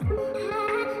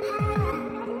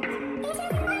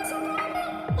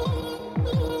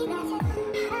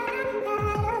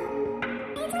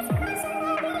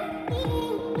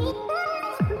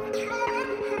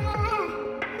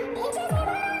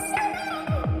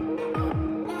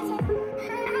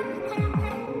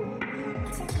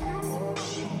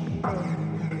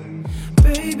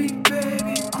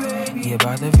Yeah,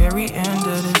 by the very end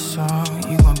of this song,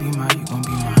 you gon' be my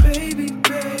baby,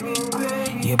 baby,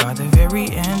 baby. Yeah, by the very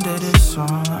end of this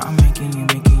song, I'm making you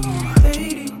my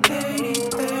lady, lady,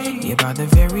 lady. Yeah, by the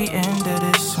very end of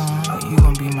this song, you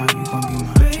gon' be my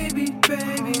baby,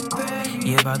 baby, baby.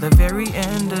 Yeah, by the very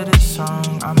end of this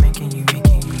song, I'm making you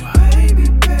my baby,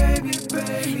 baby,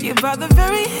 baby. Yeah, by the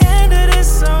very end of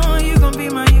this song, you gon' be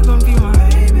my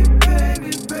baby,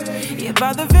 baby, baby. Yeah,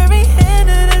 by the very end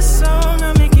of this song,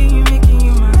 I'm making you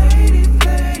my lady,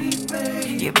 lady,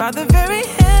 lady. Yeah, by the very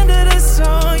end of this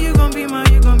song, you gon' be my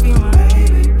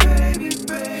baby, baby,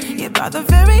 baby. Yeah, by the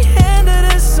very end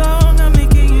of this song, I'm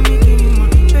making you my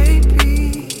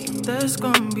baby. That's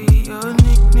gon' be your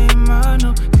nickname, I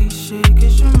know. Cliche,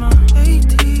 'cause you're my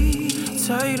lady.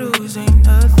 Titles ain't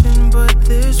nothing but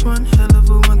this one hell of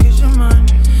a one, 'cause you're mine.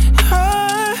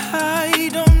 I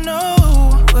don't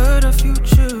know what the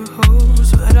future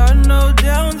holds, but I know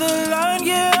down the line,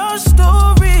 yeah, our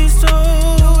story's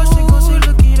told. No, I say, go say,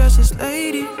 looky, that's this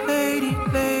lady, lady,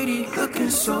 lady. Looking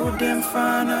so damn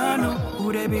fine, I know.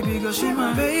 Ooh, that baby girl, she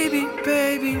my baby,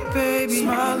 baby, baby.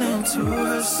 Smiling to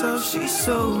herself, she's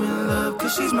so in love,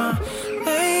 'cause she's my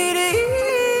lady.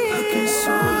 Looking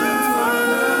so damn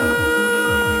fine, I know.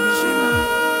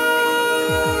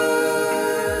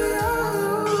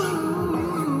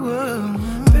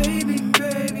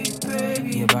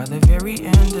 By the very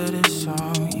end of this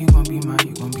song, you gon' be my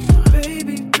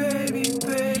baby, baby,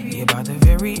 baby. Yeah, by the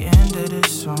very end of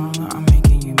this song, I'm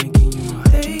making you my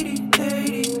lady,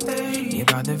 lady, lady. Yeah,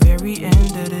 by the very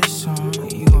end of this song,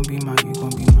 you gon' be my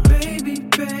baby,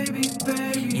 baby,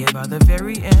 baby. Yeah, by the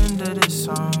very end of this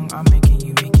song, I'm making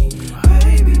you my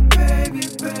baby, baby,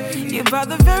 baby. Yeah, by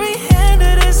the very end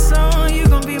of this